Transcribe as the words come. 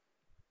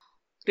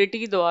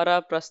कृति द्वारा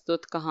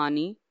प्रस्तुत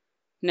कहानी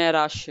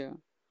नैराश्य।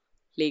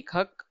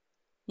 लेखक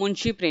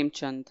मुंशी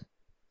प्रेमचंद।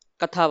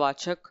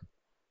 कथावाचक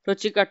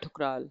रुचिका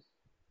ठुकराल।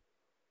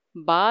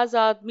 बाज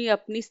आदमी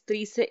अपनी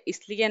स्त्री से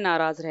इसलिए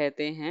नाराज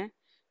रहते हैं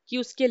कि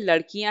उसके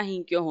लड़कियां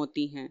ही क्यों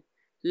होती हैं,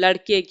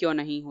 लड़के क्यों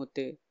नहीं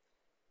होते।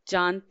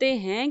 जानते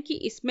हैं कि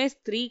इसमें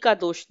स्त्री का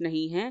दोष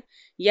नहीं है,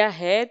 या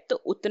है तो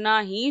उतना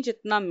ही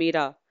जितना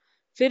मेरा,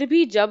 फिर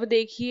भी जब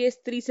देखिए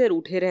स्त्री से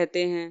रूठे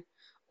रहते हैं,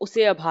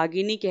 उसे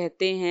अभागिनी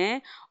कहते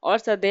हैं और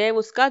सदैव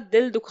उसका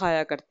दिल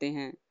दुखाया करते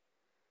हैं।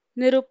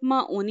 निरुपमा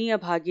उन्हीं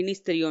अभागिनी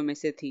स्त्रियों में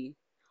से थी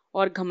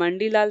और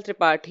घमंडी लाल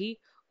त्रिपाठी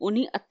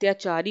उन्हीं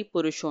अत्याचारी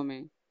पुरुषों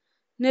में।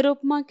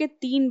 निरुपमा के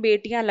 3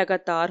 बेटियां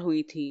लगातार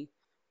हुई थी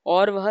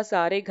और वह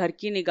सारे घर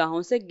की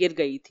निगाहों से गिर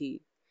गई थी।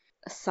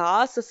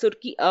 सास ससुर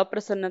की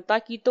अप्रसन्नता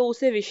की तो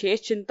उसे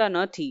विशेष चिंता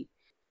न थी।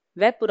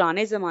 वह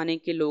पुराने जमाने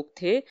के लोग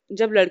थे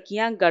जब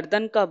लड़कियां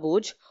गर्दन का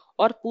बोझ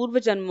और पूर्व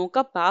जन्मों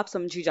का पाप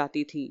समझी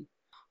जाती थी।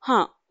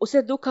 हाँ,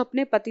 उसे दुख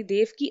अपने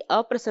पतिदेव की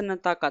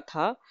अप्रसन्नता का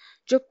था,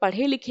 जो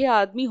पढ़े लिखे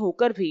आदमी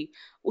होकर भी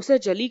उसे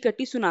जली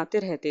कटी सुनाते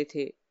रहते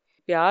थे।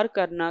 प्यार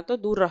करना तो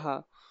दूर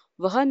रहा,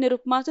 वह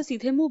निरुपमा से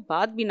सीधे मुंह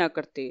बात भी ना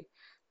करते।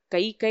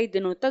 कई कई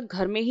दिनों तक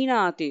घर में ही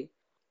ना आते,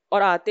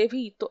 और आते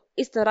भी तो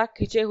इस तरह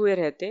खिंचे हुए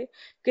रहते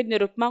कि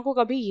निरुपमा को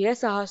कभी यह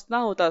साहस ना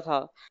होता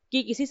था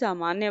कि किसी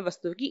सामान्य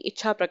वस्तु की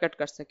इच्छा प्रकट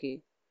कर सके।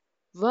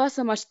 वह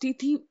समझती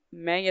थी,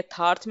 मैं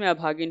यथार्थ में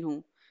अभागिन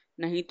हूं,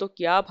 नहीं तो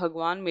क्या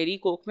भगवान मेरी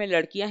कोख में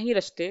लड़कियां ही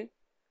रचते।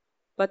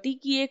 पति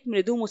की एक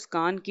मृदु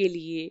मुस्कान के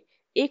लिए,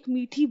 एक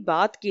मीठी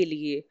बात के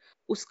लिए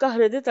उसका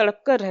हृदय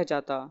तड़प कर रह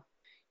जाता।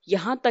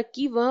 यहां तक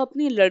कि वह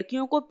अपनी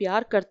लड़कियों को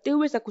प्यार करते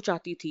हुए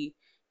सकुचाती थी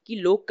कि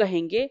लोग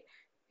कहेंगे,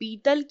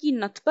 पीतल की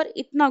नथ पर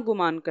इतना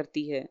गुमान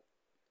करती है।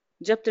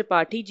 जब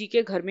त्रिपाठी जी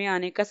के घर में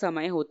आने का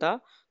समय होता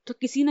तो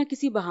किसी न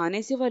किसी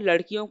बहाने से वह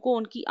लड़कियों को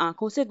उनकी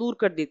आंखों से दूर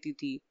कर देती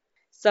थी।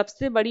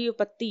 सबसे बड़ी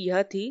विपत्ति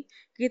यह थी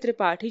कि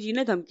त्रिपाठी जी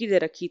ने धमकी दे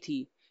रखी थी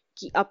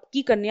कि अब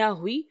की कन्या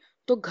हुई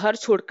तो घर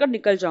छोड़कर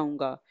निकल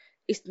जाऊंगा,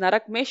 इस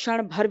नरक में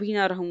क्षण भर भी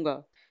ना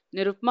रहूंगा।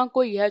 निरुपमा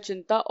को यह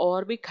चिंता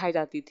और भी खाई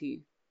जाती थी।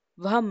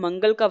 वह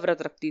मंगल का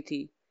व्रत रखती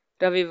थी,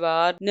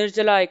 रविवार,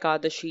 निर्जला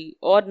एकादशी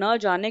और न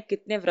जाने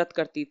कितने व्रत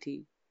करती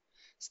थी।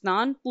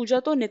 स्नान पूजा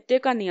तो नित्य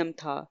का नियम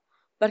था,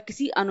 पर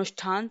किसी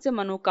अनुष्ठान से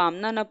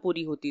मनोकामना न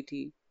पूरी होती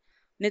थी।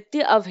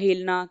 नित्य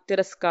अवहेलना,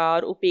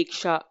 तिरस्कार,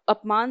 उपेक्षा,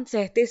 अपमान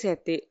सहते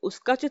सहते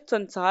उसका चित्त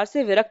संसार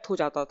से विरक्त हो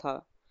जाता था।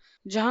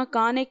 जहां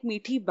कान एक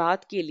मीठी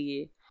बात के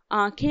लिए,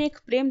 आंखें एक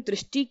प्रेम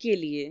दृष्टि के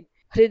लिए,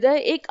 हृदय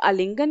एक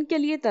आलिंगन के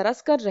लिए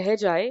तरस कर रह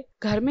जाए,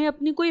 घर में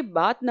अपनी कोई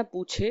बात न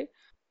पूछे,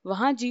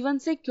 वहां जीवन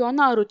से क्यों न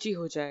अरुचि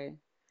हो जाए।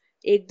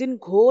 एक दिन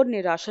घोर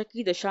निराशा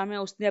की दशा में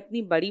उसने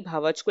अपनी बड़ी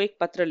भावज को एक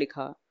पत्र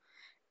लिखा।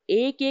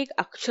 एक एक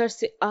अक्षर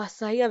से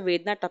असह्य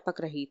वेदना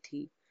टपक रही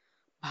थी।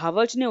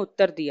 भावज ने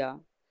उत्तर दिया,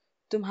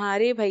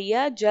 तुम्हारे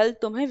भैया जल्द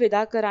तुम्हें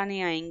विदा कराने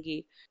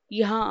आएंगे।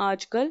 यहाँ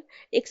आजकल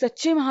एक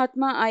सच्चे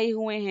महात्मा आए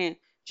हुए हैं,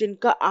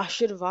 जिनका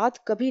आशीर्वाद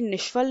कभी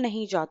निष्फल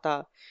नहीं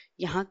जाता।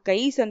 यहाँ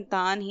कई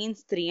संतानहीन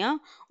स्त्रियां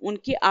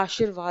उनके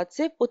आशीर्वाद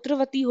से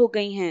पुत्रवती हो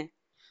गई हैं।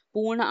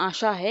 पूर्ण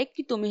आशा है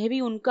कि तुम्हें भी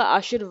उनका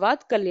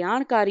आशीर्वाद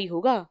कल्याणकारी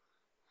होगा।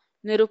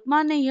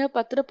 निरुपमा ने यह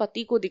पत्र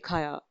पति को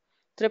दिखाया।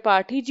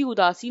 त्रिपाठी जी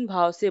उदासीन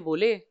भाव से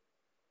बोले,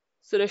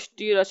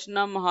 सृष्टि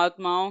रचना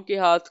महात्माओं के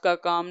हाथ का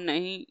काम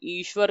नहीं,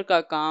 ईश्वर का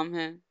काम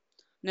है।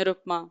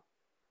 निरुपमा,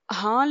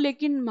 हाँ,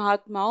 लेकिन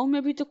महात्माओं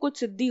में भी तो कुछ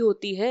सिद्धि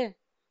होती है।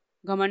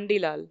 घमंडी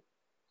लाल,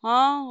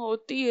 हाँ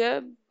होती है,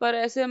 पर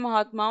ऐसे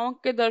महात्माओं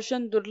के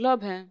दर्शन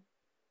दुर्लभ हैं।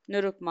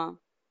 निरुपमा,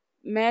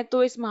 मैं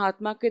तो इस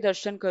महात्मा के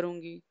दर्शन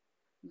करूंगी।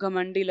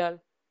 घमंडी लाल,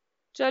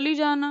 चली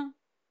जाना।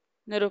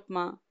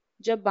 निरुपमा,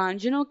 जब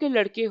बांझिनों के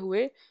लड़के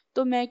हुए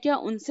तो मैं क्या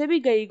उनसे भी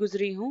गई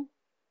गुजरी हूँ।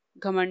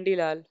 घमंडी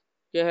लाल,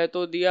 यह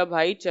तो दिया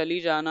भाई, चली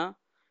जाना।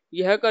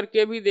 यह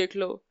करके भी देख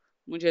लो।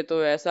 मुझे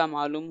तो ऐसा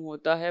मालूम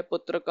होता है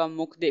पुत्र का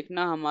मुख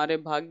देखना हमारे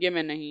भाग्य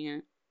में नहीं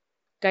है।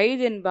 कई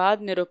दिन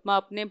बाद निरुपमा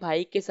अपने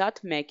भाई के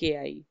साथ मैके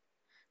आई।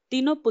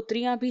 तीनों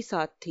पुत्रियां भी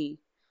साथ थीं।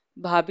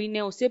 भाभी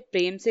ने उसे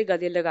प्रेम से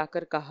गले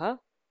लगाकर कहा,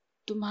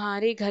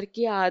 तुम्हारे घर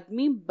के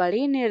आदमी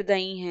बड़े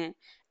निर्दयी हैं।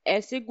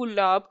 ऐसे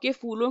गुलाब के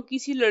फूलों की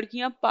सी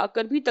लड़कियां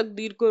पाकर भी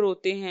तकदीर को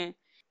रोते हैं।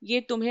 ये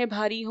तुम्हें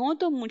भारी हो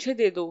तो मुझे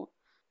दे दो।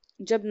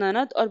 जब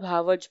ननद और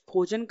भावज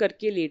भोजन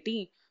करके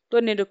लेटी तो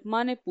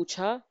निरुपमा ने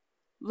पूछा,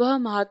 वह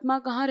महात्मा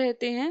कहाँ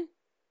रहते हैं।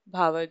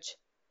 भावज,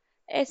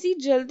 ऐसी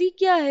जल्दी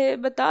क्या है,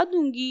 बता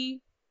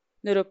दूंगी।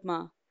 निरुपमा,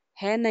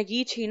 है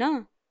नगीच ही ना।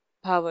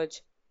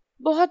 भावज,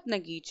 बहुत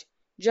नगीच,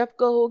 जब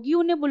कहोगी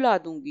उन्हें बुला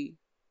दूंगी।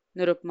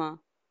 निरुपमा,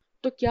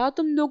 तो क्या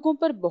तुम लोगों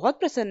पर बहुत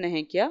प्रसन्न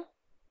हैं क्या।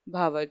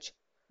 भावज,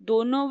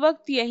 दोनों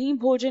वक्त यहीं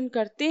भोजन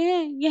करते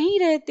हैं, यहीं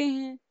रहते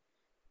हैं।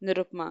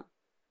 निरुपमा,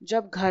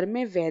 जब घर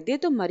में वैद्य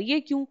तो मरिए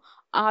क्यों,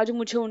 आज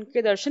मुझे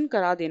उनके दर्शन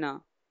करा देना।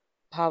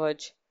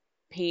 भावज,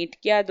 भेंट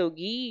क्या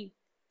दोगी।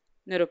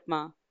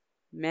 निरुपमा,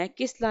 मैं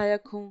किस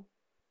लायक हूं।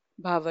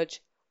 भावज,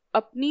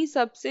 अपनी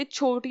सबसे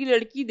छोटी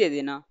लड़की दे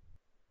देना।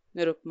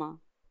 निरुपमा,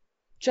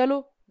 चलो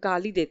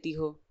गाली देती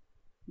हो।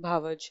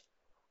 भावज,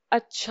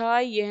 अच्छा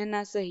यह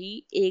ना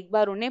सही, एक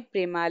बार उन्हें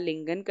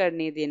प्रेमालिंगन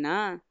करने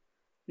देना।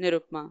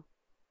 निरुपमा,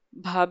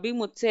 भाभी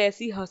मुझसे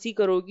ऐसी हंसी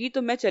करोगी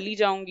तो मैं चली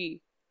जाऊंगी।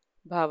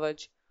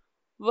 भावज,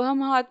 वह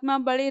महात्मा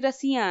बड़े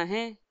रसिया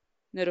हैं।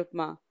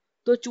 निरुपमा,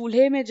 तो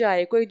चूल्हे में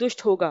जाए कोई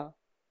दुष्ट होगा।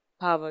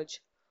 भावज,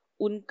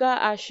 उनका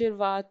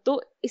आशीर्वाद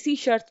तो इसी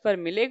शर्त पर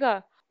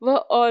मिलेगा, वह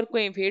और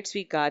कोई भेंट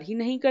स्वीकार ही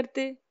नहीं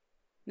करते।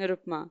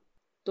 निरुपमा,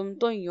 तुम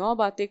तो यों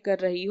बातें कर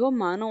रही हो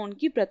मानो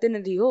उनकी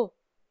प्रतिनिधि हो।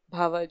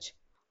 भावज,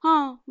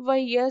 हाँ वह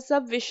यह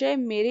सब विषय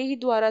मेरे ही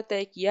द्वारा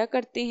तय किया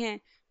करते हैं।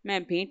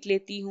 मैं भेंट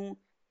लेती हूँ,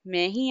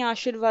 मैं ही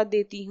आशीर्वाद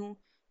देती हूँ,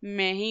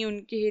 मैं ही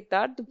उनके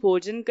हितार्थ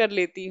भोजन कर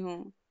लेती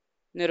हूँ।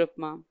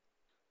 निरुपमा,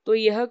 तो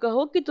यह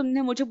कहो कि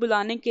तुमने मुझे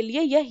बुलाने के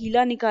लिए यह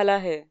हीला निकाला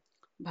है।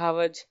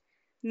 भावज,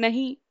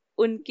 नहीं,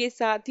 उनके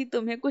साथ ही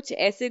तुम्हें कुछ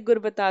ऐसे गुर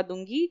बता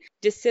दूंगी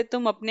जिससे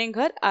तुम अपने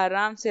घर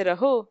आराम से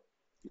रहो।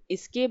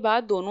 इसके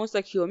बाद दोनों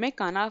सखियों में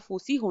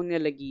कानाफूसी होने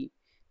लगी।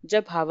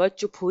 जब भावज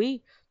चुप हुई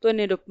तो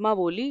निरुपमा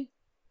बोली,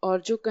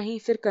 और जो कहीं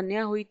फिर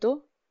कन्या हुई तो?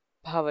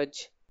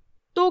 भावज,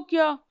 तो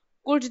क्या,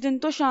 कुछ दिन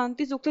तो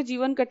शांति सुख से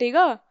जीवन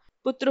कटेगा।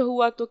 पुत्र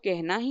हुआ तो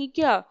कहना ही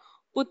क्या,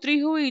 पुत्री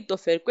हुई तो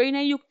फिर कोई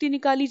नई युक्ति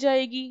निकाली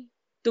जाएगी।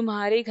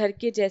 तुम्हारे घर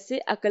के जैसे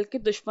अकल के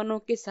दुश्मनों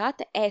के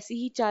साथ ऐसी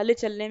ही चाले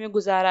चलने में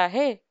गुजारा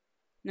है।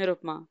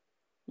 निरुपमा,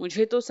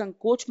 मुझे तो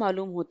संकोच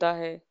मालूम होता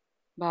है।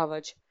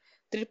 भावज,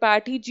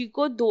 त्रिपाठी जी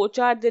को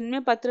 2-4 दिन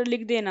में पत्र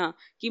लिख देना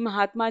कि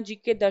महात्मा जी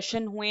के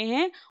दर्शन हुए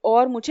हैं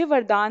और मुझे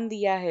वरदान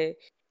दिया है।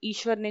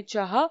 ईश्वर ने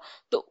चाहा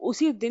तो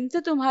उसी दिन से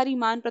तुम्हारी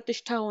मान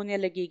प्रतिष्ठा होने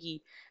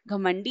लगेगी।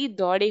 घमंडी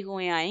दौड़े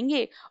हुए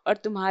आएंगे और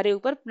तुम्हारे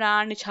ऊपर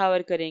प्राण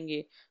निछावर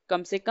करेंगे।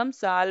 कम से कम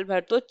साल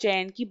भर तो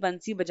चैन की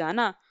बंसी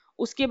बजाना,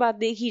 उसके बाद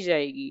देखी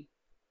जाएगी।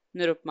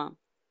 निरुपमा,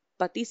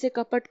 पति से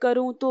कपट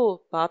करूं तो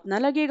पाप न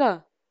लगेगा?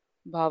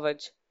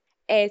 भावज,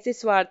 ऐसे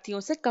स्वार्थियों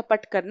से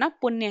कपट करना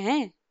पुण्य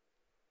है।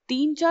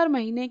 3-4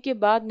 महीने के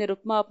बाद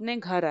निरुपमा अपने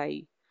घर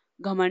आई।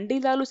 घमंडी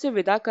लाल उसे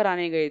विदा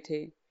कराने गए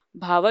थे।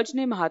 भावज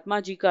ने महात्मा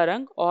जी का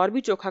रंग और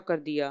भी चोखा कर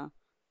दिया।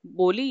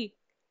 बोली,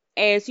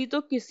 ऐसी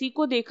तो किसी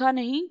को देखा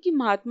नहीं कि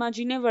महात्मा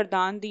जी ने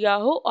वरदान दिया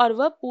हो और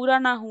वह पूरा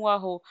ना हुआ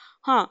हो।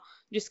 हाँ,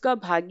 जिसका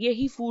भाग्य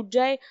ही फूट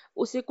जाए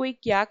उसे कोई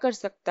क्या कर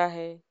सकता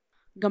है।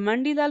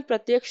 घमंडी लाल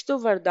प्रत्यक्ष तो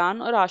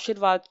वरदान और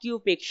आशीर्वाद की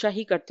उपेक्षा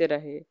ही करते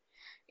रहे।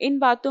 इन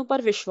बातों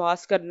पर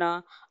विश्वास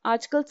करना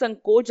आजकल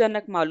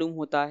संकोचजनक मालूम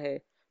होता है,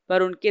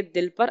 पर उनके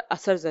दिल पर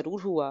असर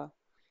जरूर हुआ।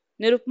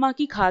 निरुपमा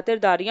की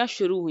खातिरदारियां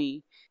शुरू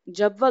हुई।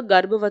 जब वह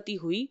गर्भवती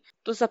हुई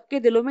तो सबके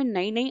दिलों में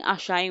नई नई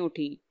आशाएं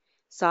उठी।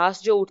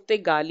 सास जो उठते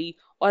गाली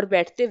और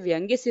बैठते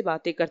व्यंग्य से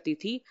बातें करती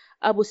थी,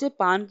 अब उसे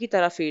पान की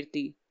तरह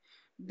फेरती।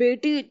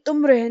 बेटी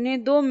तुम रहने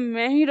दो,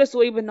 मैं ही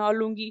रसोई बना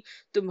लूंगी,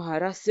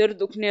 तुम्हारा सिर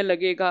दुखने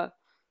लगेगा।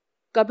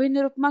 कभी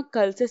निरुपमा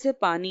कलसे से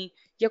पानी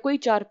या कोई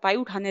चारपाई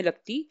उठाने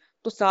लगती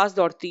तो सास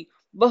दौड़ती,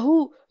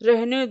 बहू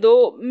रहने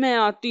दो, मैं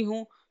आती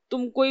हूँ,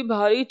 तुम कोई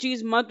भारी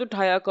चीज मत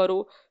उठाया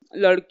करो।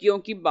 लड़कियों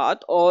की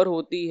बात और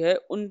होती है,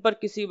 उन पर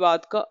किसी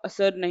बात का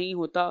असर नहीं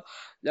होता,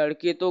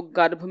 लड़के तो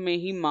गर्भ में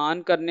ही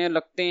मान करने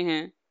लगते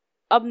हैं।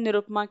 अब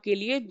निरुपमा के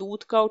लिए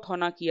दूध का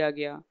उठौना किया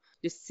गया,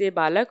 जिससे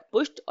बालक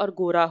पुष्ट और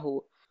गोरा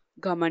हो।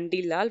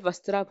 घमंडी लाल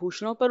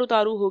वस्त्राभूषणों पर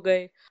उतारू हो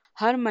गए।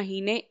 हर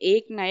महीने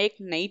एक न एक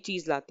नई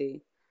चीज लाते।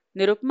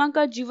 निरुपमा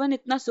का जीवन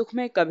इतना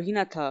सुखमय कभी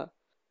न था,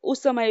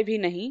 उस समय भी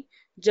नहीं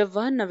जब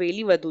वह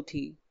नवेली वधू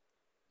थी।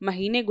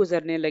 महीने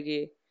गुजरने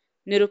लगे।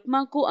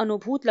 निरुपमा को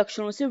अनुभूत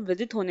लक्षणों से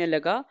विदित होने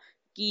लगा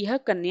कि यह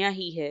कन्या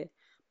ही है,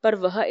 पर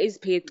वह इस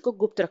भेद को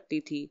गुप्त रखती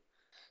थी।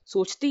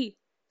 सोचती,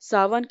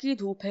 सावन की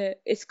धूप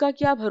है, इसका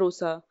क्या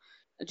भरोसा,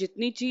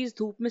 जितनी चीज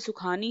धूप में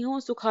सुखानी हो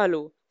सुखा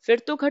लो, फिर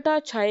तो घटा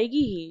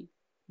छाएगी ही।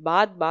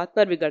 बात बात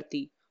पर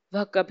बिगड़ती।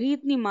 वह कभी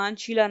इतनी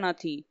मानशीला न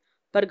थी,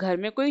 पर घर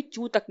में कोई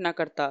चू तक न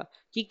करता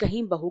कि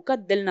कहीं बहू का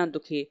दिल न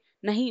दुखे,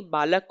 नहीं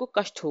बालक को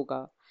कष्ट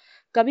होगा।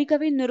 कभी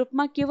कभी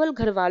निरुपमा केवल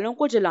घर वालों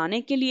को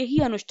जलाने के लिए ही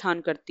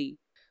अनुष्ठान करती।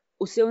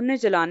 उसे उन्हें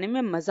जलाने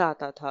में मजा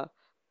आता था।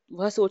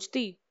 वह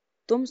सोचती,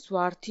 तुम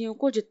स्वार्थियों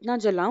को जितना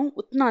जलाऊं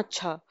उतना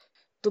अच्छा।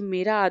 तुम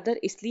मेरा आदर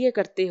इसलिए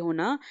करते हो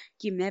ना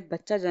कि मैं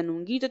बच्चा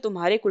जनूंगी तो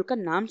तुम्हारे कुल का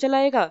नाम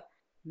चलाएगा।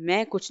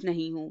 मैं कुछ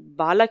नहीं हूँ,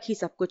 बालक ही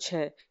सब कुछ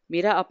है।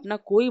 मेरा अपना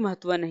कोई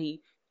महत्व नहीं,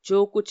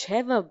 जो कुछ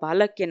है वह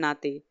बालक के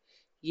नाते।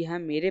 यह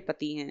मेरे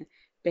पति हैं।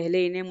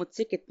 पहले इन्हें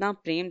मुझसे कितना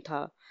प्रेम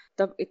था,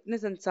 तब इतने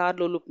संसार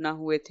लोलुप न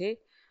हुए थे।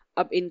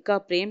 अब इनका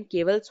प्रेम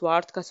केवल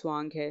स्वार्थ का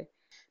स्वांग है।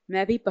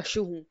 मैं भी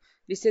पशु हूँ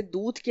जिसे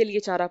दूध के लिए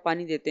चारा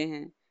पानी देते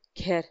हैं।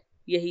 खैर,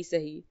 यही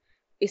सही।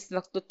 इस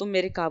वक्त तो तुम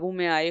मेरे काबू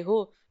में आए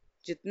हो,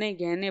 जितने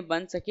गहने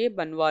बन सके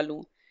बनवा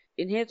लूं,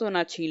 इन्हें तो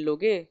ना छीन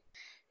लोगे।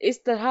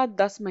 इस तरह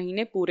 10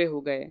 महीने पूरे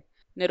हो गए।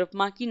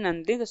 निरुपमा की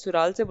नंदें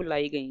ससुराल से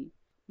बुलाई गईं।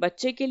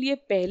 बच्चे के लिए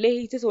पहले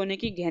ही से सोने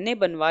के गहने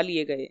बनवा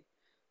लिए गए।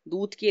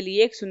 दूध के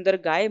लिए एक सुंदर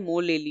गाय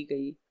मोल ले ली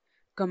गई।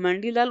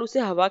 घमंडी लाल उसे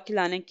हवा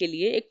खिलाने के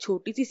लिए एक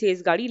छोटी सी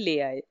सेज गाड़ी ले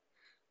आए।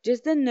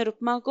 जिस दिन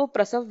निरुपमा को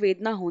प्रसव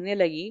वेदना होने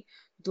लगी,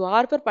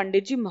 द्वार पर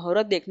पंडित जी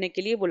मुहूर्त देखने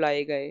के लिए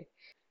बुलाए गए।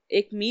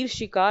 एक मीर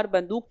शिकार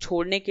बंदूक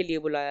छोड़ने के लिए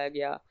बुलाया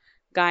गया।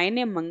 गाय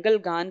ने मंगल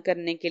गान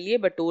करने के लिए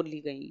बटोर ली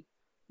गई।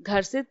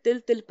 घर से तिल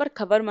तिल पर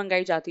खबर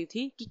मंगाई जाती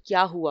थी कि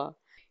क्या हुआ।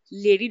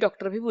 लेडी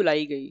डॉक्टर भी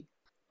बुलाई गई।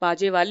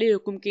 बाजे वाले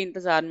हुक्म के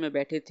इंतजार में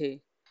बैठे थे।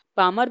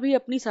 पामर भी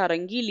अपनी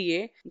सारंगी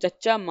लिए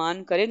जच्चा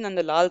मान करे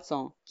नंदलाल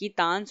सौ की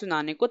तान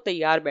सुनाने को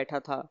तैयार बैठा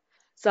था।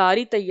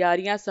 सारी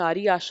तैयारियां,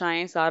 सारी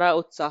आशाएं, सारा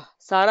उत्साह,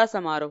 सारा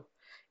समारोह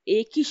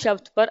एक ही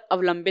शब्द पर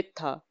अवलंबित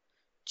था।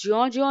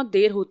 ज्यों-ज्यों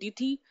देर होती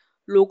थी,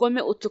 लोगों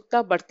में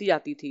उत्सुकता बढ़ती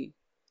जाती थी।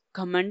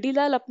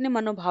 घमंडीलाल अपने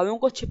मनोभावों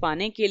को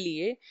छिपाने के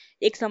लिए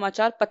एक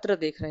समाचार पत्र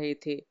देख रहे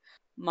थे।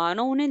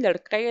 मानो उन्हें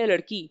लड़का या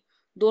लड़की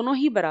दोनों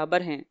ही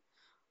बराबर हैं।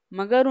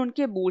 मगर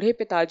उनके बूढ़े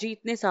पिताजी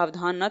इतने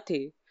सावधान न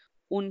थे।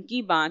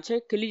 उनकी बाँछें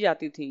खिली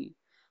जाती थीं।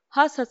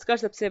 हंस हंसकर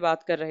सबसे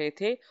बात कर रहे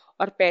थे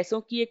और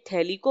पैसों की एक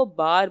थैली को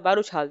बार बार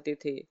उछालते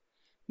थे।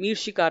 मीर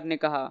शिकार ने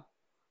कहा,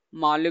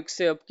 मालिक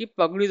से अब की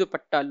पगड़ी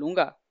दुपट्टा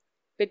लूंगा।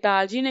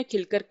 पिताजी ने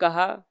खिलकर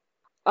कहा,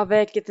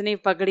 अबे कितनी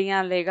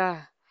पगड़ियां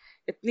लेगा?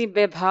 इतनी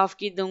बेभाव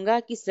की दूंगा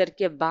कि सर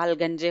के बाल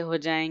गंजे हो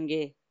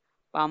जाएंगे।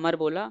 पामर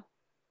बोला,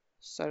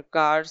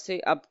 सरकार से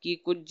अब की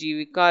कुछ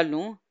जीविका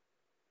लूं।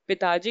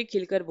 पिताजी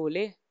खिलकर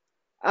बोले,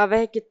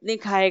 अबे कितनी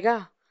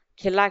खाएगा?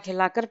 खिला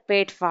खिला कर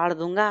पेट फाड़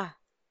दूंगा।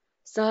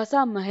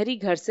 सहसा महरी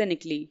घर से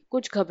निकली,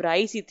 कुछ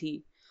घबराई सी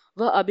थी।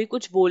 वह अभी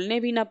कुछ बोलने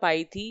भी न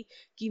पाई थी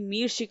कि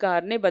मीर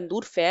शिकार ने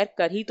बंदूक फैर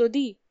कर ही तो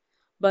दी।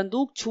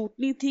 बंदूक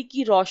छूटनी थी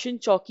कि रोशन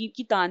चौकी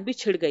की तान भी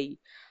छिड़ गई।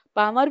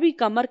 पामर भी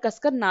कमर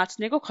कसकर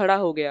नाचने को खड़ा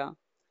हो गया।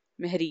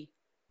 महरी,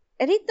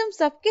 अरे तुम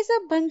सबके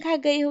सब भंग खा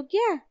गए हो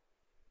क्या?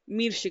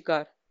 मीर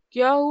शिकार,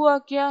 क्या हुआ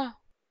क्या?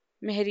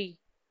 महरी,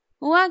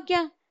 हुआ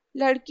क्या?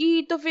 लड़की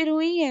ही तो फिर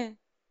हुई है।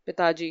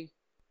 पिताजी,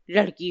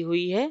 लड़की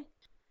हुई है?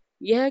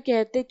 यह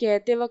कहते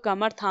कहते वह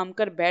कमर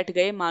थामकर बैठ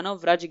गए मानो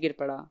व्रज गिर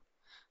पड़ा।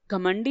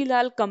 घमंडी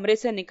लाल कमरे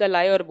से निकल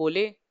आए और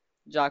बोले,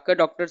 जाकर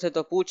डॉक्टर से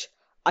तो पूछ,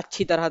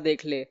 अच्छी तरह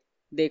देख ले।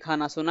 देखा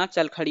ना सुना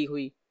चल खड़ी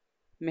हुई।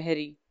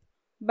 मेहरी,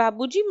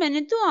 बाबूजी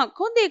मैंने तो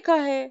आंखों देखा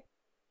है।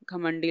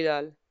 घमंडी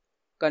लाल,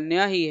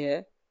 कन्या ही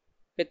है।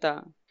 पिता,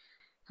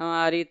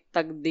 हमारी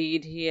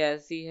तकदीर ही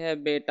ऐसी है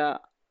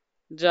बेटा।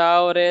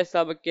 जाओ रे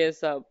सब के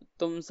सब,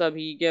 तुम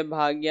सभी के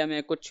भाग्य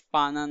में कुछ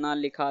पाना ना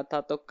लिखा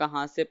था तो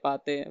कहाँ से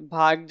पाते?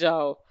 भाग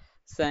जाओ।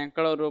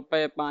 सैकड़ों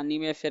रुपए पानी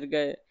में फिर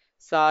गए,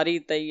 सारी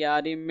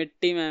तैयारी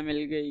मिट्टी में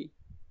मिल गई।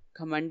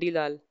 घमंडी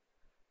लाल,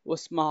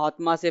 उस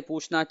महात्मा से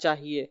पूछना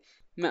चाहिए।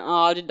 मैं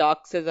आज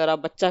डाक से जरा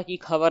बच्चा की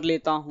खबर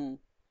लेता हूँ।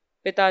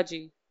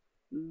 पिताजी,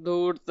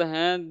 धूर्त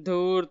हैं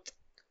धूर्त।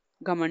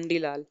 घमंडी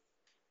लाल,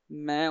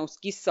 मैं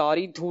उसकी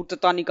सारी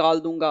धूर्तता निकाल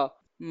दूंगा।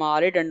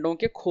 मारे डंडों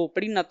के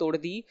खोपड़ी न तोड़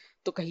दी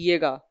तो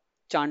कहिएगा,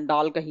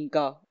 चांडाल कहीं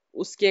का।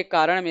 उसके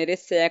कारण मेरे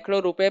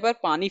सैकड़ों रुपए पर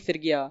पानी फिर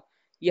गया।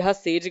 यह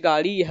सेज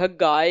गाड़ी, यह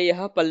गाय,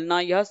 यह पलना,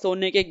 यह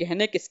सोने के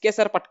गहने किसके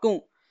सर पटकूं?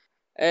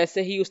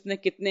 ऐसे ही उसने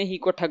कितने ही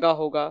को ठगा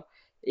होगा।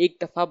 एक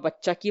दफा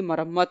बच्चा की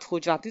मरम्मत हो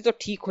जाती तो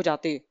ठीक हो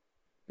जाते।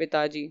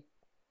 पिताजी,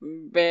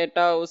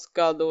 बेटा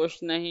उसका दोष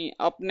नहीं,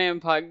 अपने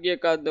भाग्य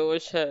का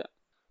दोष है।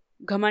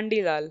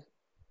 घमंडी लाल,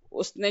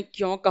 उसने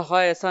क्यों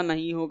कहा ऐसा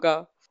नहीं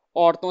होगा?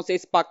 औरतों से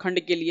इस पाखंड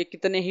के लिए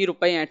कितने ही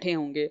रुपए ऐंठे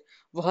होंगे।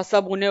 वह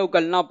सब उन्हें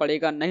उगलना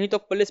पड़ेगा, नहीं तो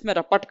पुलिस में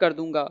रपट कर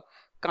दूंगा।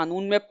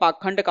 कानून में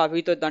पाखंड का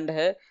भी तो दंड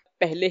है।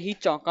 पहले ही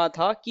चौंका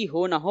था कि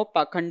हो ना हो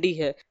पाखंडी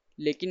है,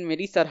 लेकिन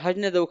मेरी सरहद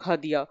ने धोखा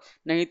दिया।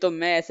 नहीं तो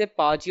मैं ऐसे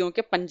पाजियों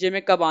के पंजे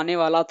में कब आने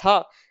वाला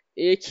था।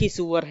 एक ही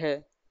सुअर है।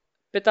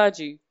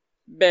 पिताजी,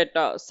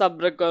 बेटा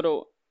सब्र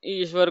करो।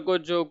 ईश्वर को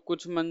जो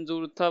कुछ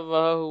मंजूर था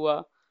वह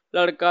हुआ।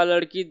 लड़का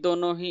लड़की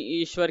दोनों ही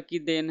ईश्वर की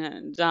देन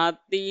है। जहाँ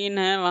तीन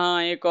है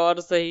वहां एक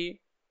और सही।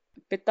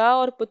 पिता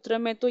और पुत्र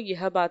में तो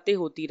यह बातें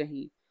होती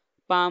रहीं।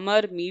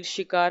 पामर, मीर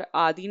शिकार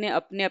आदि ने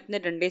अपने अपने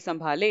डंडे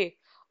संभाले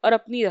और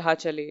अपनी राह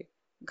चले।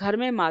 घर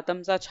में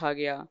मातम सा छा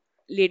गया।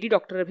 लेडी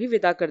डॉक्टर भी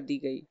विदा कर दी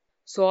गई।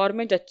 सौर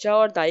में जच्चा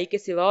और दाई के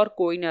सिवा और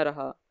कोई न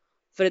रहा।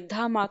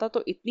 वृद्धा माता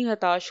तो इतनी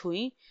हताश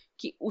हुई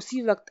कि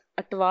उसी वक्त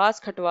अटवास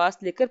खटवास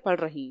लेकर पड़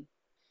रही।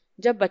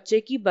 जब बच्चे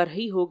की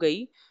बरही हो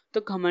गई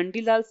तो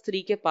घमंडी लाल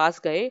स्त्री के पास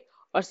गए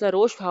और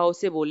सरोष भाव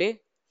से बोले,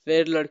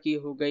 फिर लड़की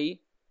हो गई।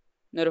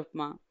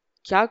 निरुपमा,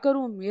 क्या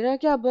करूं, मेरा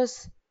क्या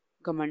बस।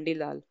 घमंडी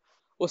लाल,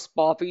 उस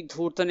पापी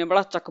धूर्त ने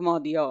बड़ा चकमा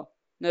दिया।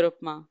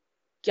 निरुपमा,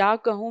 क्या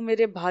कहूं,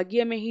 मेरे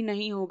भाग्य में ही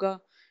नहीं होगा।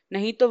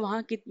 नहीं तो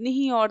वहां कितनी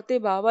ही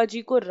औरतें बाबा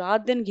जी को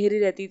रात दिन घेरी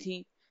रहती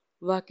थीं।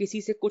 वह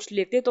किसी से कुछ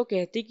लेते तो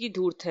कहती कि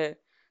धूर्त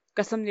है।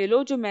 कसम ले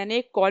लो जो मैंने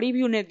एक कौड़ी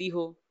भी उन्हें दी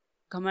हो।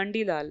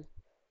 घमंडी लाल,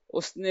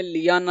 उसने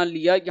लिया न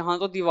लिया, यहाँ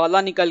तो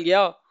दिवाला निकल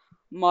गया।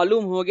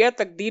 मालूम हो गया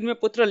तकदीर में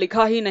पुत्र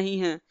लिखा ही नहीं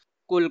है।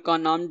 कुल का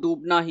नाम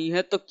डूबना ही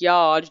है तो क्या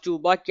आज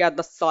डूबा, क्या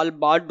 10 साल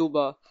बाद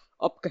डूबा।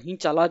 अब कहीं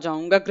चला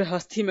जाऊंगा,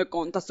 गृहस्थी में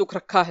कौन सा सुख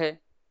रखा है।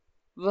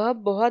 वह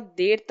बहुत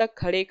देर तक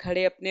खड़े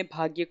खड़े अपने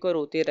भाग्य को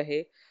रोते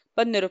रहे,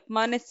 पर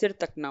निरुपमा ने सिर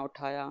तक न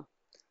उठाया।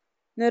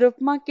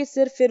 निरुपमा के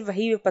सिर फिर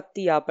वही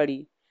विपत्ति आ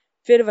पड़ी।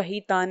 फिर वही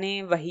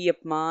ताने, वही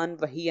अपमान,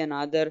 वही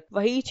अनादर,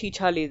 वही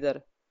छीछा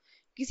लेदर।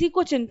 किसी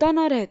को चिंता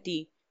ना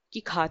रहती कि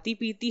खाती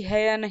पीती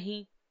है या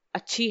नहीं,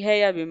 अच्छी है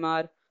या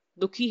बीमार,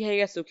 दुखी है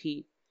या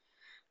सुखी।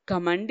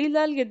 घमंडी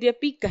लाल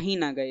यद्यपि कहीं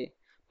ना गए,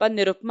 पर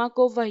निरुपमा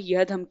को वह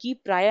यह धमकी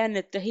प्रायः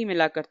नित्य ही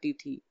मिला करती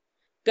थी।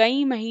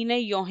 कई महीने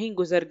यूं ही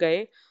गुजर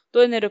गए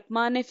तो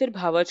निरुपमा ने फिर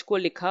भावच को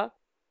लिखा,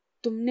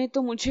 तुमने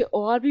तो मुझे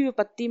और भी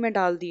विपत्ति में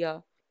डाल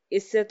दिया।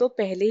 इससे तो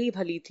पहले ही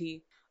भली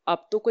थी।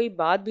 अब तो कोई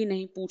बात भी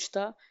नहीं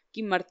पूछता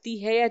कि मरती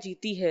है या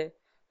जीती है।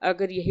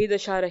 अगर यही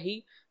दशा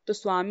रही तो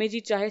स्वामी जी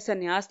चाहे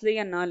संन्यास ले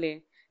या ना ले,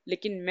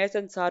 लेकिन मैं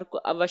संसार को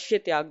अवश्य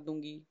त्याग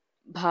दूंगी।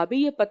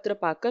 भाभी ये पत्र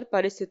पाकर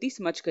परिस्थिति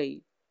समझ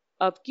गई।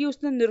 अब की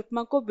उसने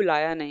निरुपमा को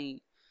बुलाया नहीं।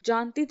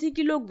 जानती थी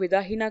कि लोग विदा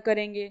ही ना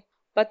करेंगे।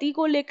 पति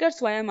को लेकर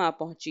स्वयं आ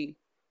पहुंची।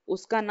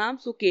 उसका नाम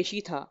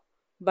सुकेशी था।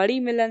 बड़ी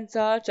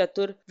मिलनसार,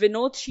 चतुर,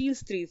 विनोदशील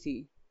स्त्री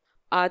थी।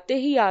 आते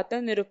ही आते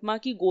निरुपमा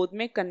की गोद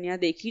में कन्या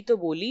देखी तो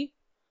बोली,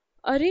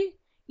 अरे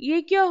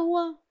ये क्या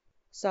हुआ?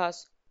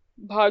 सास,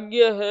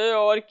 भाग्य है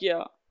और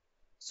क्या।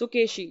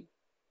 सुकेशी,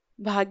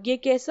 भाग्य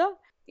कैसा?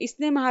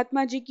 इसने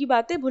महात्मा जी की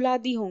बातें भुला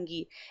दी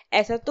होंगी।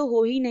 ऐसा तो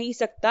हो ही नहीं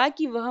सकता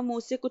कि वह मुंह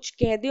से कुछ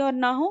कह दे और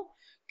ना हो।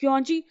 क्यों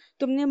जी,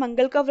 तुमने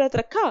मंगल का व्रत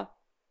रखा?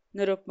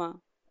 निरुपमा,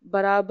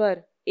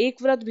 बराबर,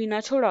 एक व्रत भी ना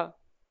छोड़ा।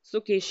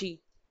 सुकेशी,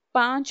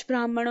 5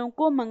 ब्राह्मणों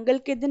को मंगल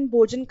के दिन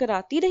भोजन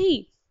कराती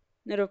रही?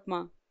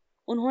 निरुपमा,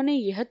 उन्होंने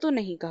यह तो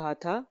नहीं कहा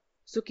था।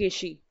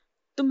 सुकेशी,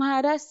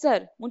 तुम्हारा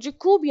सर मुझे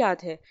खूब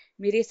याद है।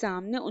 मेरे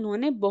सामने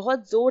उन्होंने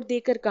बहुत जोर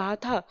देकर कहा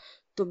था,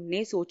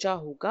 तुमने सोचा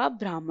होगा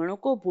ब्राह्मणों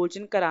को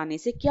भोजन कराने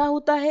से क्या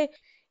होता है।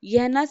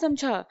 यह ना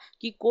समझा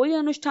कि कोई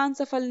अनुष्ठान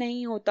सफल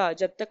नहीं होता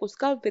जब तक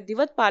उसका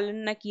विधिवत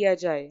पालन न किया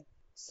जाए।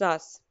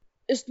 सास,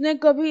 इसने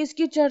कभी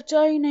इसकी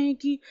चर्चा ही नहीं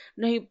की।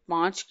 नहीं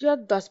 5 क्या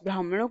 10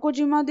 ब्राह्मणों को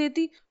जिम्मा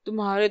देती।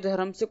 तुम्हारे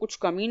धर्म से कुछ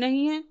कमी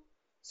नहीं है।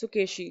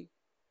 सुकेशी,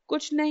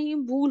 कुछ नहीं,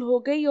 भूल हो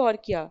गई और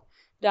क्या।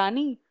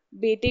 रानी,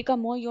 बेटे का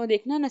मुंह यूं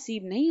देखना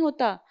नसीब नहीं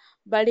होता।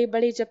 बड़े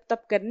बड़े जब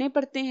तप करने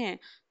पड़ते हैं।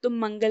 तुम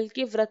मंगल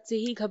के व्रत से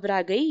ही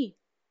घबरा गई।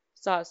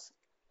 सास,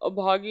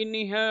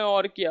 अभागिनी है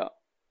और क्या।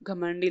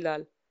 घमंडी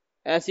लाल,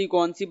 ऐसी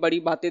कौन सी बड़ी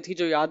बातें थी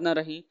जो याद न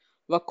रही।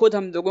 वह खुद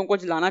हम लोगों को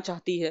जलाना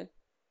चाहती है।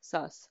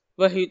 सास,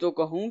 वही तो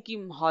कहूं कि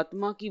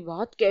महात्मा की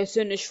बात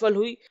कैसे निष्फल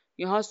हुई।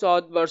 यहाँ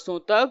 7 वर्षों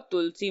तक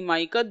तुलसी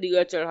माई का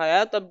दिया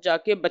चढ़ाया, तब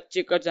जाके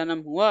बच्चे का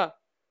जन्म हुआ।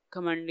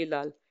 घमंडी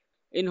लाल,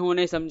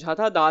 इन्होंने समझा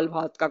था दाल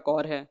भात का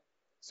कौर है।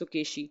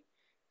 सुकेशी,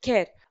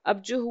 खैर,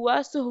 अब जो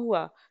हुआ सो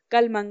हुआ।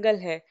 कल मंगल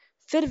है,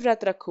 फिर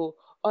व्रत रखो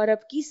और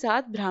अब की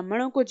 7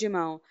 ब्राह्मणों को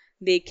जिमाओ।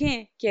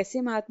 देखें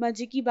कैसे महात्मा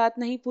जी की बात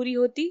नहीं पूरी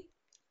होती।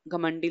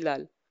 घमंडी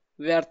लाल,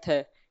 व्यर्थ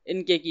है,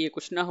 इनके किए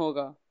कुछ न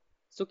होगा।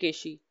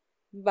 सुकेशी,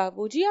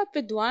 बाबूजी, आप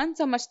विद्वान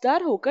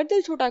समझदार होकर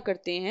दिल छोटा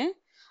करते हैं।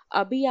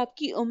 अभी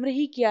आपकी उम्र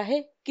ही क्या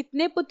है,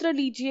 कितने पुत्र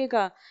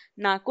लीजिएगा?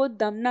 ना को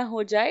दम ना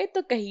हो जाए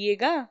तो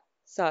कहिएगा।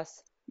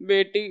 सास,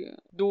 बेटी,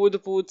 दूध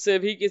पूत से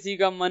भी किसी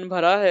का मन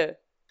भरा है।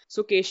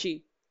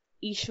 सुकेशी,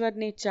 ईश्वर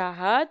ने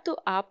चाहा तो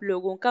आप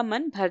लोगों का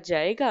मन भर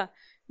जाएगा।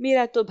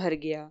 मेरा तो भर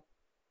गया।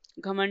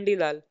 घमंडी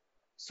लाल,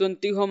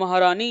 सुनती हो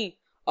महारानी,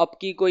 अब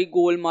की कोई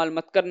गोलमाल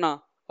मत करना।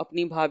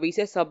 अपनी भाभी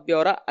से सब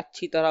ब्यौरा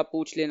अच्छी तरह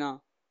पूछ लेना।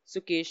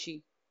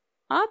 सुकेशी,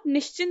 आप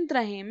निश्चिंत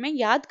रहें, मैं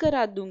याद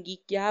करा दूंगी।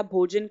 क्या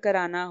भोजन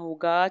कराना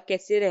होगा,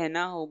 कैसे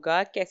रहना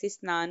होगा, कैसे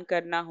स्नान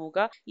करना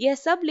होगा, यह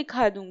सब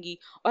लिखा दूंगी।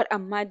 और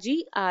अम्मा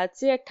जी, आज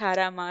से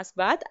 18 मास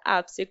बाद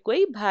आपसे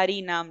कोई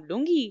भारी नाम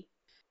लूंगी।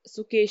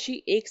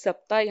 सुकेशी 1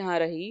 सप्ताह यहाँ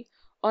रही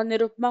और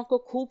निरुपमा को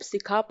खूब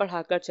सिखा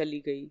पढ़ाकर चली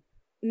गई।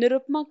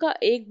 निरुपमा का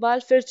एक बाल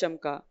फिर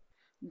चमका।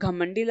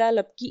 घमंडी लाल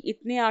अब की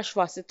इतने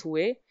आश्वासित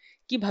हुए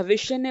कि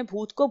भविष्य ने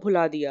भूत को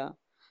भुला दिया।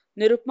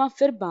 निरुपमा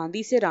फिर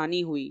बांदी से रानी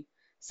हुई।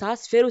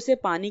 सास फिर उसे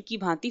पानी की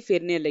भांति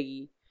फेरने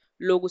लगी।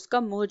 लोग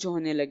उसका मुंह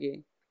जोहने लगे।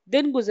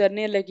 दिन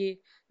गुजरने लगे।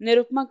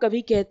 निरुपमा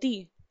कभी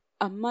कहती,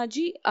 अम्मा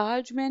जी,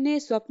 आज मैंने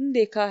स्वप्न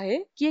देखा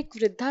है कि एक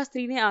वृद्धा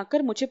स्त्री ने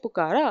आकर मुझे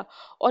पुकारा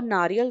और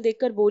नारियल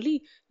देकर बोली,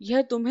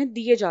 यह तुम्हें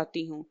दिए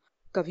जाती हूँ।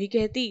 कभी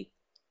कहती,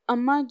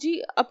 अम्मा जी,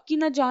 अब की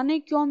न जाने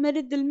क्यों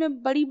मेरे दिल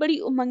में बड़ी बड़ी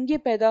उमंगें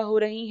पैदा हो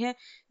रही हैं।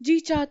 जी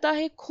चाहता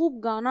है खूब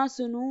गाना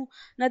सुनूं,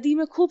 नदी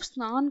में खूब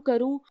स्नान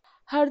करूं,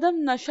 हरदम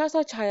नशा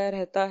सा छाया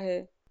रहता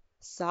है।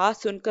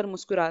 सास सुनकर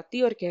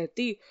मुस्कुराती और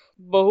कहती,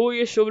 बहू,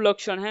 ये शुभ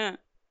लक्षण है।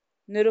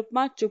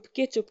 निरुपमा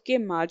चुपके चुपके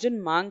मार्जन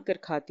मांग कर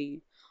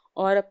खाती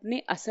और अपने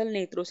असल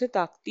नेत्रों से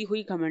ताकती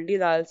हुई घमंडी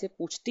लाल से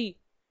पूछती,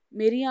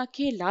 मेरी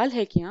आंखें लाल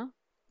है क्या?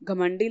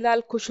 घमंडी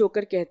लाल खुश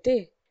होकर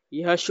कहते,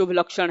 यह शुभ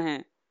लक्षण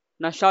है।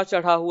 नशा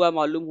चढ़ा हुआ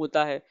मालूम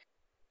होता है।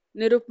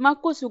 निरुपमा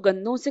को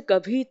सुगंधों से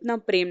कभी इतना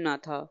प्रेम ना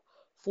था।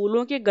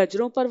 फूलों के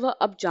गजरों पर वह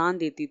अब जान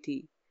देती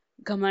थी।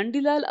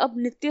 घमंडीलाल अब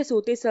नित्य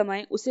सोते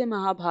समय उसे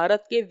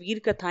महाभारत के वीर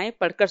कथाएं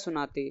पढ़कर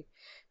सुनाते।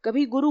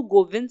 कभी गुरु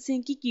गोविंद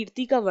सिंह की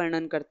कीर्ति का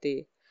वर्णन करते।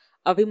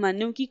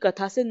 अभिमन्यु की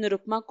कथा से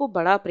निरुपमा को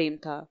बड़ा प्रेम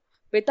था।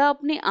 पिता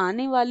अपने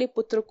आने वाले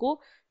पुत्र को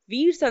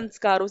वीर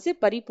संस्कारों से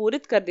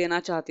परिपूरित कर देना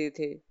चाहते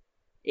थे।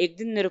 एक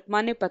दिन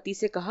निरुपमा ने पति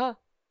से कहा,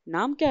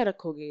 नाम क्या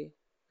रखोगे?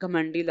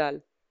 घमंडीलाल,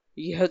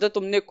 यह तो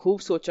तुमने खूब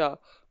सोचा,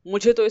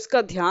 मुझे तो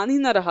इसका ध्यान ही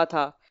न रहा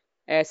था।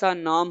 ऐसा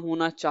नाम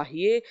होना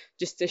चाहिए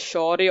जिससे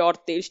शौर्य और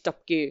तेज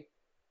टपके।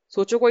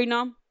 सोचो कोई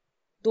नाम।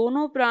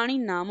 दोनों प्राणी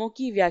नामों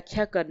की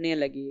व्याख्या करने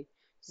लगे।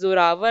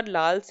 जोरावर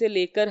लाल से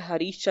लेकर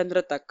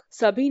हरिश्चंद्र तक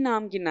सभी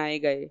नाम गिनाए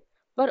गए,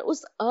 पर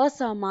उस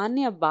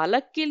असामान्य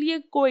बालक के लिए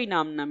कोई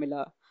नाम न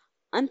मिला।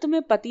 अंत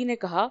में पति ने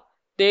कहा,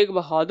 तेग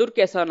बहादुर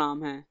कैसा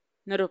नाम है?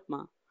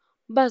 निरुपमा,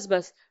 बस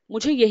बस,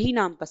 मुझे यही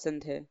नाम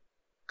पसंद है।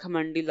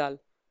 घमंडी लाल,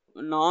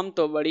 नाम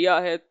तो बढ़िया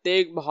है,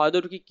 तेग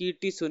बहादुर की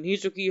कीर्ति सुन ही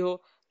चुकी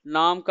हो,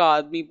 नाम का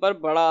आदमी पर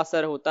बड़ा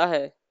असर होता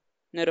है।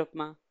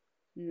 निरुपमा,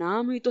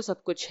 नाम ही तो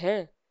सब कुछ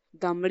है।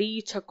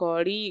 दमड़ी,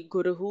 छकौड़ी,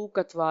 गुरहु,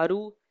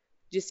 कतवारू,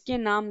 जिसके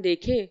नाम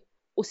देखे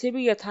उसे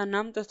भी यथा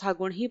नाम तथा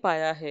गुण ही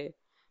पाया है।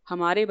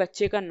 हमारे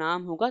बच्चे का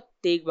नाम होगा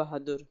तेग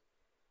बहादुर।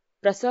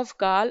 प्रसव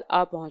काल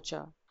आ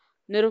पहुंचा।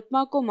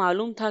 निरुपमा को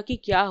मालूम था कि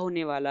क्या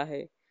होने वाला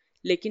है,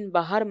 लेकिन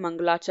बाहर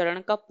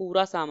मंगलाचरण का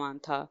पूरा सामान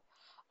था।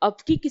 अब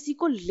की किसी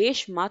को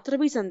लेश मात्र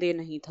भी संदेह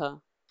नहीं था।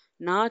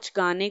 नाच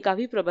गाने का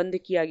भी प्रबंध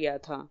किया गया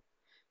था।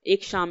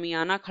 एक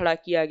शामियाना खड़ा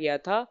किया गया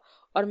था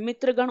और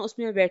मित्रगण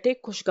उसमें बैठे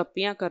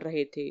खुशगप्पियां कर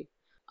रहे थे।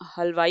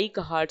 हलवाई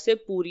कहाट से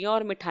पूरियां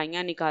और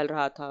मिठाइयां निकाल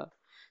रहा था।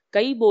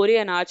 कई बोरे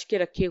अनाज के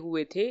रखे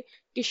हुए थे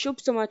कि शुभ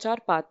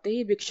समाचार पाते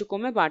ही भिक्षुकों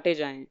में बांटे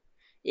जाएं।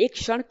 एक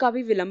क्षण का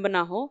भी विलंब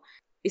ना हो,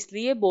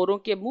 इसलिए बोरों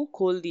के मुंह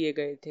खोल दिए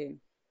गए थे।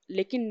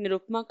 लेकिन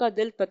निरुपमा का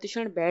दिल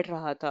प्रतिक्षण बैठ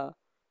रहा था।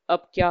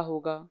 अब क्या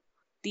होगा?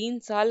 3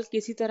 साल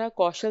किसी तरह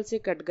कौशल से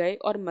कट गए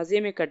और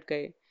मजे में कट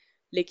गए,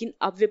 लेकिन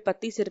अब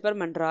विपत्ति सिर पर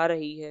मंडरा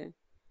रही है।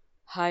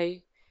 हाय,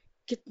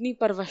 कितनी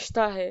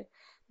परवशता है!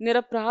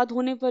 निरपराध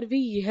होने पर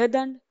भी यह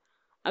दंड।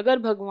 अगर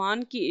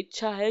भगवान की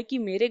इच्छा है कि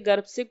मेरे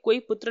गर्भ से कोई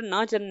पुत्र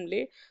ना जन्म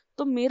ले,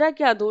 तो मेरा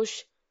क्या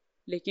दोष?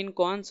 लेकिन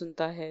कौन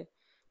सुनता है?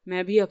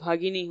 मैं भी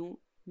अभागिनी हूँ,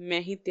 मैं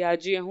ही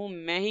त्याज्य हूँ,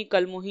 मैं ही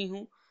कलमुही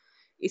हूँ,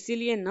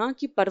 इसीलिए ना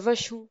कि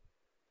परवश हूँ।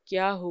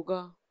 क्या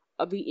होगा?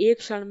 अभी एक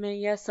क्षण में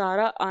यह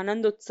सारा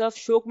आनंद उत्सव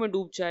शोक में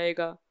डूब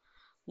जाएगा।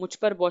 मुझ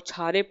पर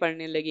बौछारें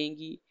पड़ने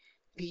लगेंगी,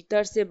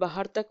 भीतर से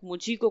बाहर तक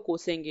मुझी को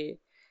कोसेंगे।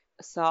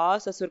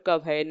 सास ससुर का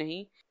भय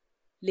नहीं,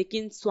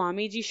 लेकिन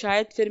स्वामी जी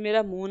शायद फिर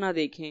मेरा मुंह ना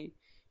देखें,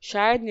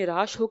 शायद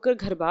निराश होकर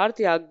घर बार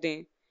त्याग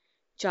दें।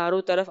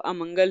 चारों तरफ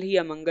अमंगल ही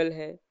अमंगल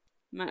है।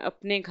 मैं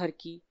अपने घर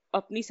की,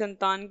 अपनी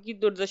संतान की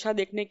दुर्दशा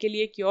देखने के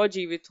लिए क्यों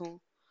जीवित हूँ?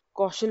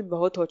 कौशल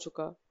बहुत हो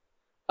चुका,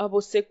 अब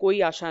उससे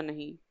कोई आशा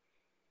नहीं।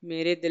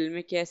 मेरे दिल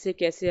में कैसे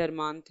कैसे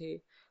अरमान थे।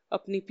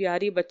 अपनी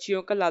प्यारी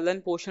बच्चियों का लालन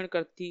पोषण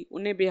करती,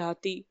 उन्हें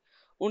ब्याहती,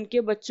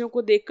 उनके बच्चों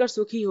को देखकर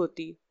सुखी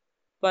होती।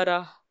 पर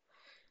आह,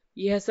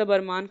 यह सब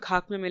अरमान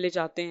खाक में मिले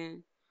जाते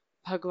हैं।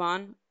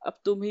 भगवान, अब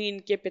तुम ही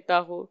इनके पिता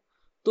हो,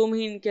 तुम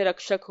ही इनके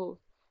रक्षक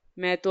हो।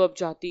 मैं तो अब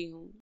जाती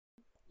हूँ।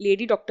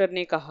 लेडी डॉक्टर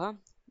ने कहा,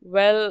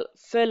 वेल,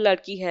 फिर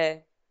लड़की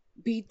है।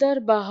 भीतर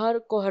बाहर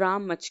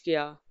कोहराम मच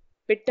गया,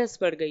 पिट्टस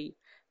पड़ गई।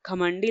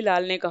 खमंडी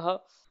लाल ने कहा,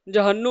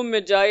 जहन्नुम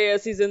में जाए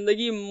ऐसी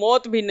जिंदगी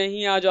मौत भी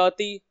नहीं आ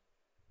जाती।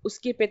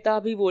 उसके पिता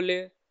भी बोले,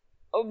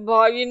 अब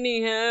भागिनी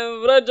है,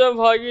 व्रज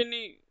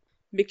भागिनी।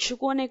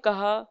 भिक्षुकों ने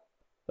कहा,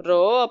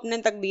 रो अपने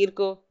तकदीर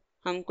को,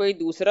 हम कोई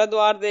दूसरा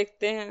द्वार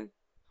देखते हैं।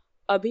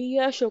 अभी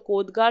यह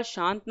शोकोद्गार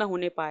शांत न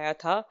होने पाया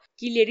था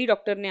कि लेडी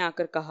डॉक्टर ने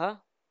आकर कहा,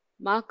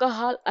 माँ का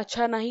हाल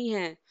अच्छा नहीं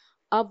है,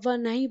 अब वह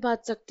नहीं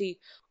बात सकती,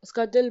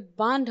 उसका दिल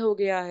बांध हो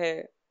गया है।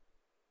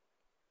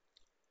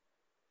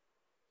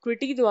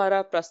 कृति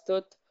द्वारा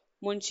प्रस्तुत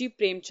मुंशी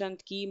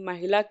प्रेमचंद की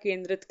महिला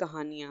केंद्रित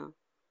कहानियां।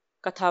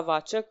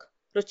 कथावाचक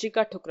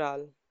रुचिका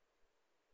ठुकराल।